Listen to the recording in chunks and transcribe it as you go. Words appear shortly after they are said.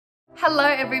Hello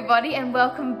everybody and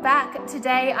welcome back.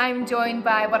 Today I'm joined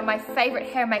by one of my favorite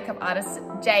hair and makeup artists,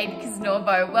 Jade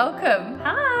Kisnorbo. Welcome.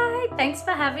 Hi, thanks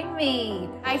for having me.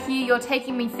 I hear you're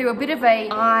taking me through a bit of a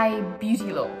eye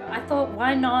beauty look. I thought,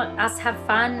 why not us have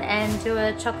fun and do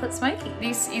a chocolate smoky?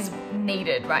 This is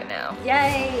needed right now.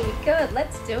 Yay, good,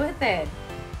 let's do it then.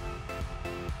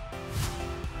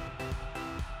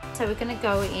 So we're gonna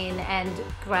go in and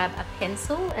grab a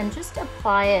pencil and just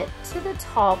apply it to the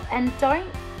top, and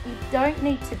you don't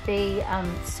need to be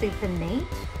super neat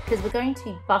because we're going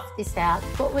to buff this out.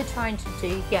 What we're trying to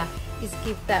do here is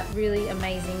give that really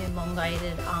amazing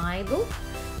elongated eye look.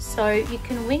 So you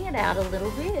can wing it out a little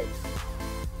bit.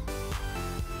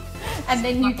 And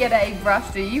then you get a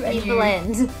brush, do you? And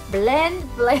you blend.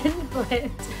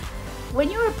 When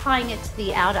you're applying it to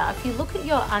the outer, if you look at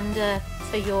your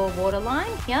your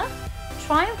waterline here,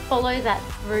 try and follow that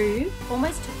through,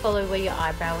 almost to follow where your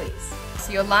eyebrow is.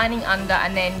 So you're lining under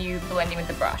and then you blend in with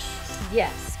the brush.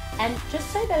 Yes, and just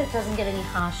so that it doesn't get any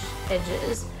harsh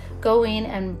edges, go in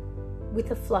and with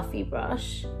a fluffy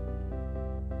brush,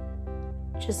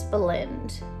 just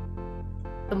blend.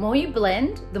 The more you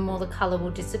blend, the more the color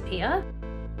will disappear.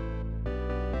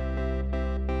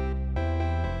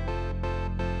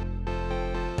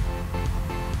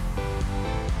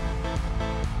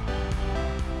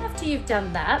 After you've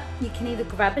done that, you can either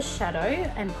grab a shadow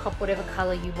and pop whatever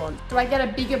color you want. Do I get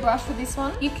a bigger brush for this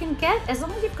one? You can get, as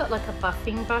long as you've got like a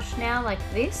buffing brush now, like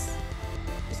this,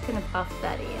 just gonna buff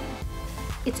that in.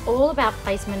 It's all about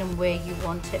placement and where you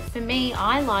want it. For me,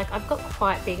 I've got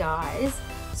quite big eyes,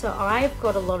 so I've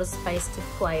got a lot of space to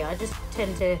play. I just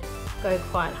tend to go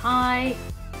quite high.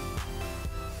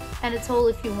 And it's all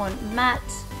if you want matte,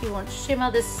 if you want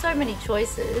shimmer, there's so many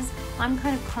choices. I'm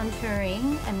kind of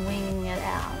contouring and winging it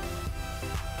out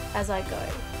as I go.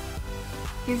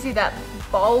 Gives you that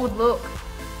bold look.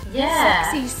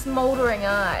 Yeah. Sexy, smouldering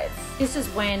eyes. This is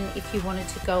when, if you wanted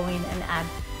to go in and add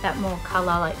that more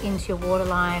color like into your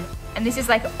waterline. And this is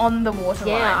like on the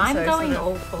waterline. Yeah, I'm going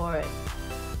all for it.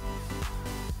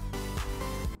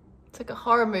 It's like a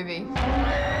horror movie.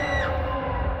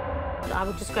 I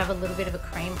will just grab a little bit of a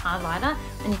cream highlighter,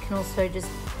 and you can also just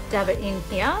dab it in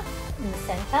here in the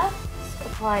center. Just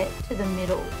apply it to the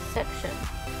middle section,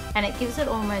 and it gives it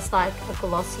almost like a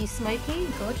glossy smoky.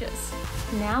 Gorgeous.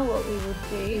 Now what we will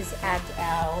do is add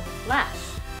our lash.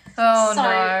 Oh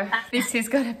no, this is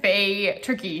gonna be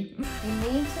tricky. You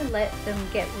need to let them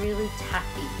get really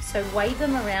tacky. So wave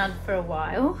them around for a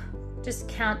while. Just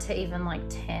count to even like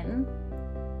 10.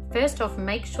 First off,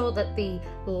 make sure that the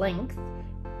length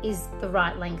is the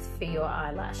right length for your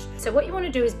eyelash. So what you want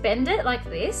to do is bend it like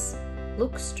this,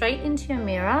 look straight into your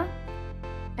mirror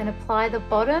and apply the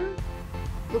bottom,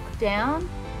 look down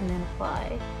and then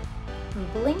apply.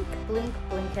 And blink, blink,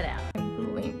 blink it out. And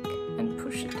blink and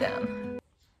push it down.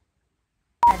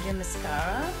 Add your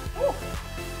mascara. Ooh.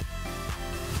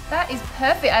 That is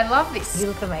perfect, I love this. You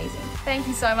look amazing. Thank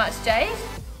you so much, Jade.